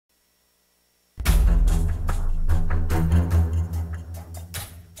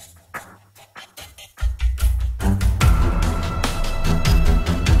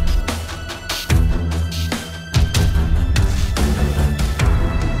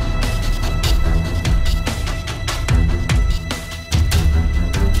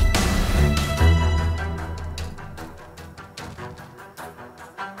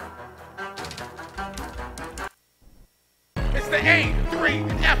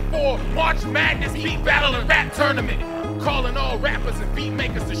for March Madness Beat Battle and Rap Tournament. Calling all rappers and beat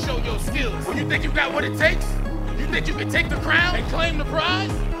makers to show your skills. Well, you think you got what it takes? You think you can take the crown and claim the prize?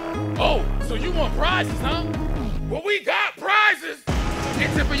 Oh, so you want prizes, huh? Well, we got prizes!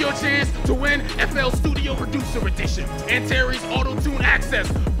 Enter for your chance to win FL Studio Producer Edition and Terry's Auto-Tune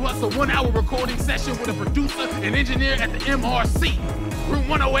Access, plus a 1-hour recording session with a producer and engineer at the MRC. Room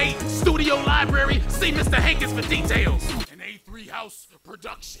 108, Studio Library. See Mr. Hankins for details. An A3 House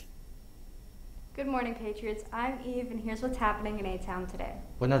production. Good morning, Patriots. I'm Eve, and here's what's happening in A-Town today.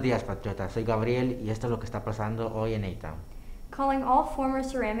 Buenos días, Patriotas. Soy Gabriel, y esto es lo que está pasando hoy en A-Town. Calling all former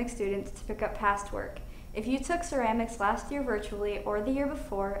ceramic students to pick up past work. If you took ceramics last year virtually or the year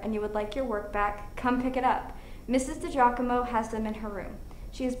before and you would like your work back, come pick it up. Mrs. DiGiacomo has them in her room.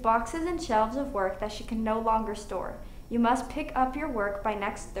 She has boxes and shelves of work that she can no longer store. You must pick up your work by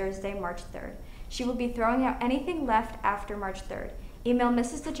next Thursday, March 3rd. She will be throwing out anything left after March 3rd. Email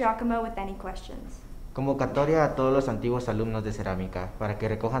Mrs. DiGiacomo with any questions. Convocatoria a todos los antiguos alumnos de cerámica para que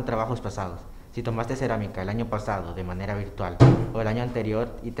recojan trabajos pasados. Si tomaste cerámica el año pasado de manera virtual o el año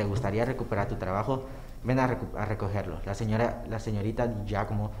anterior y te gustaría recuperar tu trabajo, ven a recogerlo. La señorita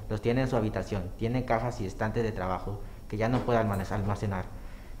Giacomo los tiene en su habitación. Tiene cajas y estantes de trabajo que ya no puede almacenar.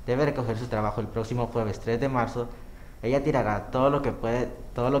 Debe recoger su trabajo el próximo jueves 3 de marzo. Ella tirará todo lo que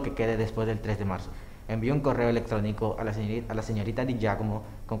quede después del 3 de marzo. Envíe un correo electrónico a la señorita Di Giacomo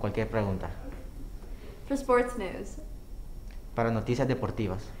con cualquier pregunta. For sports news. Para noticias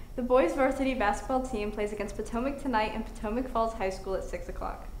deportivas. The boys varsity basketball team plays against Potomac tonight in Potomac Falls High School at 6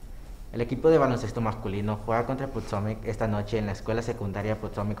 o'clock. El equipo de baloncesto masculino juega contra Potomac esta noche en la escuela secundaria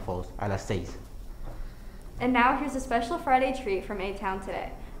Potomac Falls a las 6. And now here's a special Friday treat from A-Town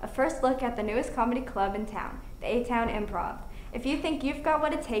today. A first look at the newest comedy club in town, the A-Town Improv. If you think you've got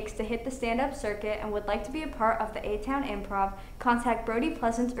what it takes to hit the stand-up circuit and would like to be a part of the A-Town Improv, contact Brody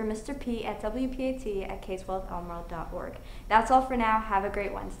Pleasant or Mr. P at WPAT@K12Elmworld.org. That's all for now. Have a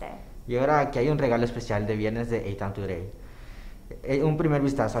great Wednesday. Y ahora aquí hay un regalo especial de viernes de A-Town Today. Un primer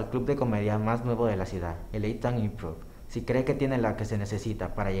vistazo al club de comedia más nuevo de la ciudad, el A-Town Improv. Si cree que tiene la que se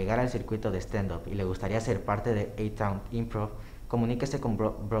necesita para llegar al circuito de stand-up y le gustaría ser parte de A-Town Improv, comuníquese con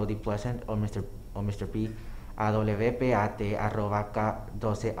Brody Pleasant o Mr. P a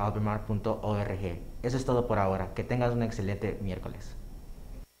wpat@k12albemarle.org. Eso es todo por ahora. Que tengas un excelente miércoles.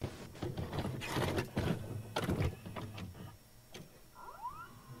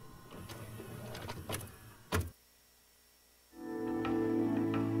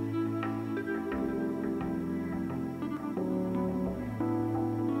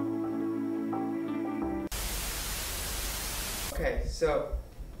 Okay, so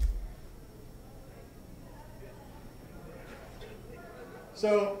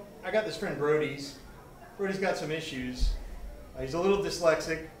I got this friend Brody's. Brody's got some issues. He's a little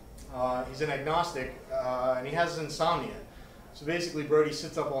dyslexic, he's an agnostic, and he has insomnia. So basically Brody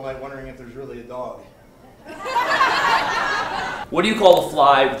sits up all night wondering if there's really a dog. What do you call a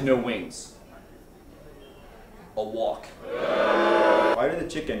fly with no wings? A walk. Why did the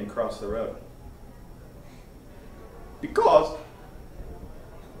chicken cross the road? Because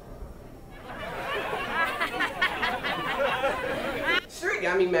Siri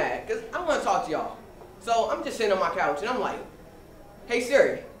got me mad because I want to talk to y'all. So I'm just sitting on my couch and I'm like, hey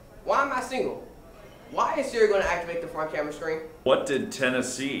Siri, why am I single? Why is Siri going to activate the front camera screen? What did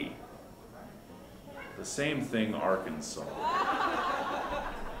Tennessee? The same thing Arkansas.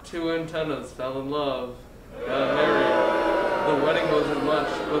 Two antennas fell in love, got married. The wedding wasn't much,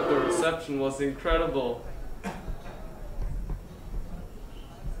 but the reception was incredible.